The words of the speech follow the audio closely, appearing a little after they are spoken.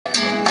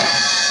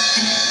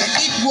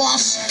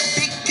was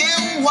big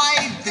and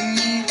white, then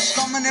he was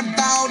coming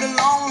about a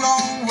long,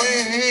 long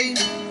way.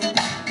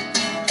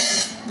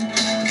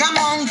 Come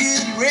on,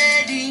 get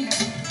ready,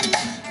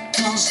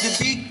 'cause the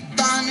big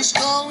band is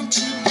going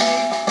to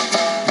play.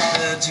 You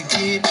better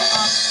get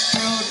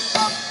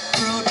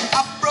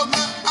up,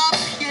 brother, up,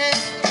 yeah.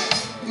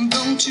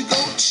 Don't you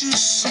go too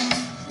soon.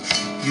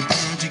 You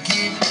better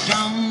get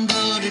down,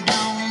 brother,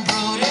 down,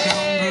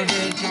 yeah.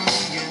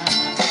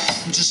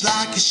 Just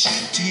like a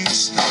shooting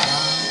star.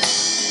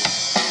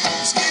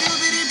 Skittle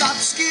bitty bop,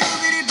 skittle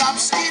bitty bop,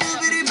 skittle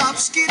bitty bop,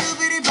 skittle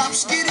bitty bop,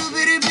 skittle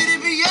bitty bitty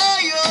bitty, yo,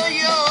 yo,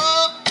 yo.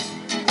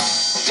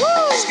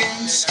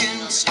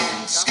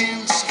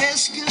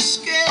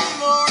 Skin,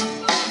 Lord.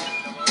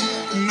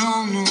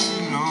 No, no,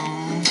 no.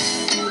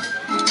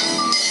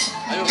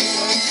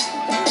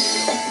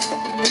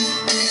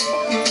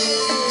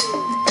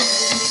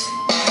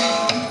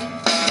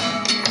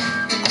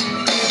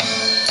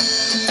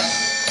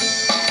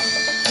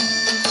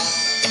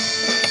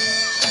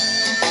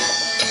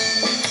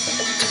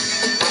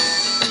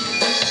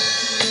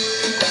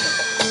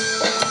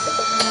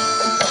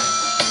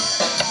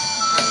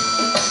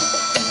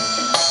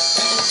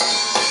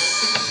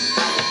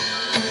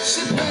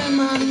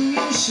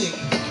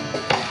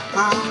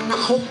 And I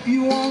hope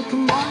you won't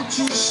come on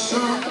too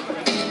strong.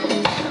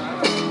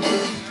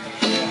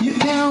 You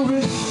can't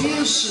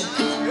refuse it,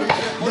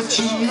 but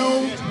you know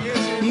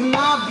you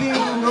might be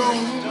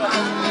wrong.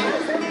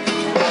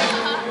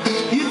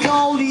 You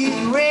called it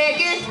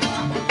reggae,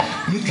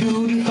 you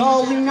couldn't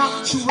call it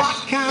not to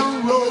rock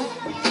and roll.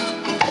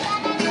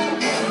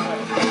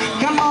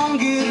 Come on,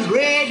 get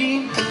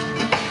ready,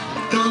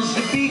 'cause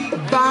the big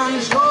band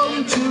is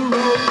going to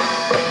roll.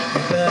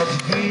 You better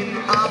get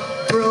up,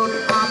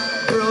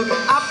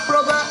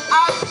 brother,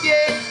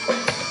 yeah.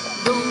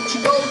 Don't you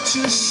go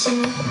too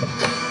soon.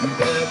 You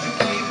better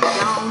keep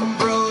down,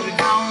 brother,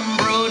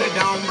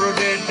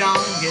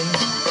 down, yeah.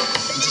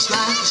 Just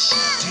like a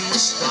shooting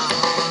star.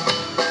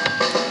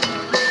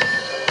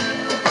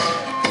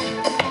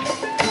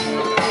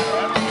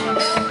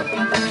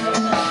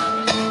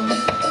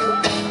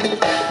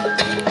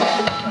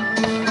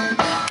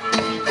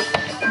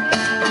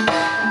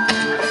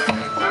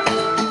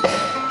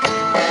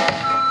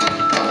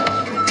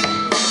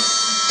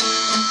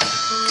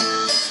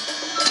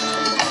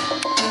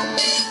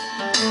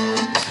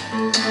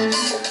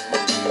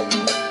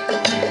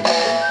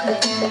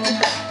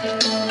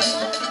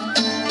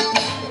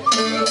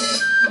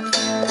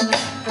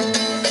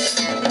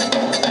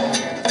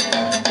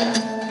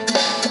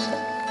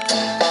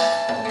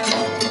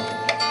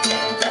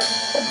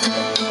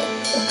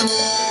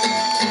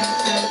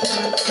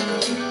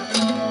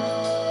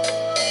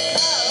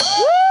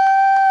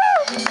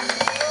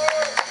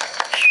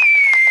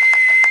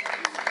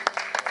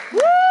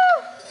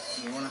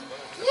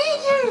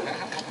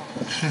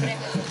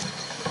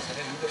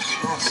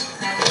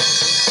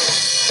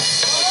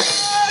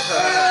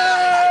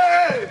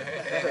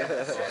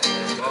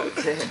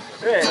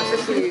 No sé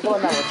si cómo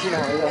andamos, chino,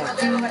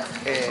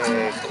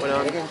 bueno,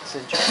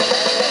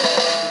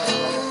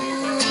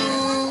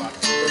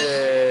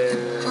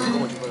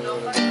 ¿cómo chupo lo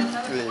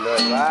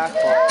del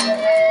bajo?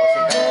 ¿O se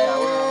encarga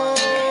uno más?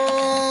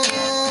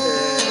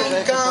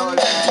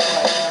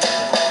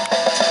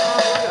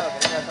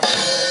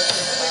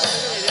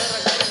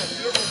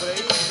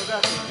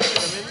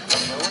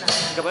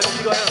 Yo capaz un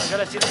chico va a arrancar a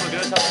las 7 porque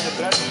no está muy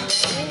temprano.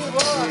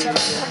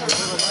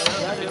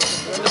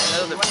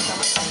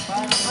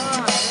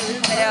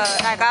 Pero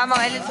acá vamos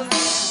a ver el zoom.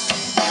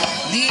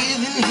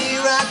 Living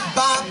here at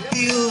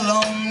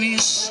Babylon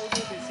is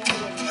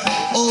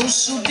oh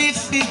so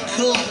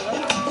difficult.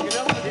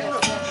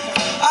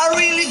 I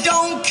really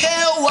don't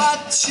care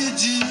what to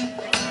do.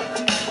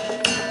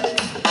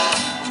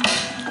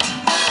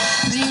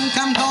 Think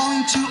I'm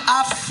going to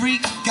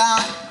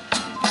Africa,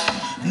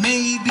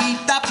 maybe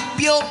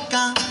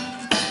tapioca.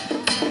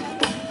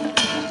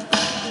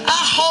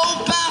 I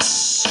hope I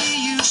see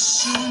you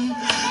soon.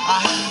 I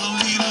hear the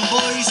little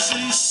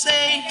voices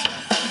say,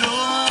 don't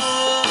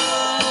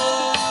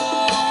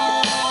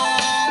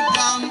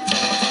come.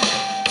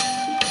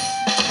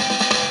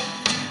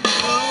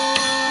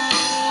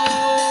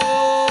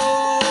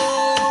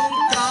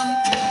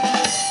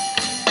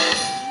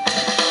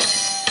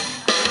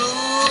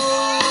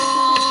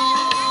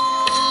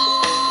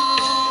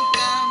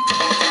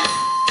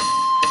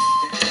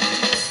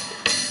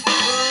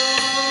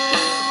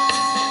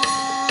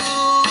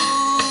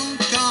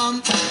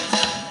 Don't come.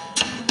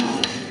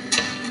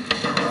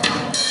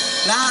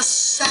 Last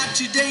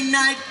Saturday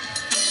night,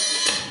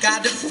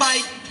 got a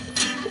fight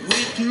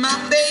with my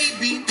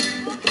baby.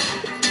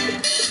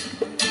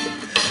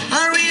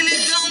 I really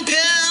don't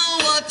care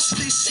what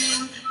they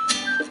sing.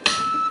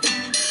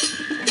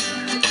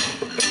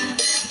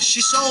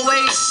 She's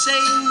always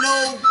saying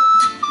no,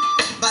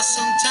 but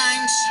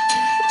sometimes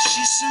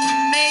she's a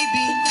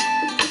maybe.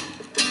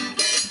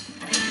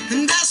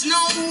 And there's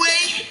no way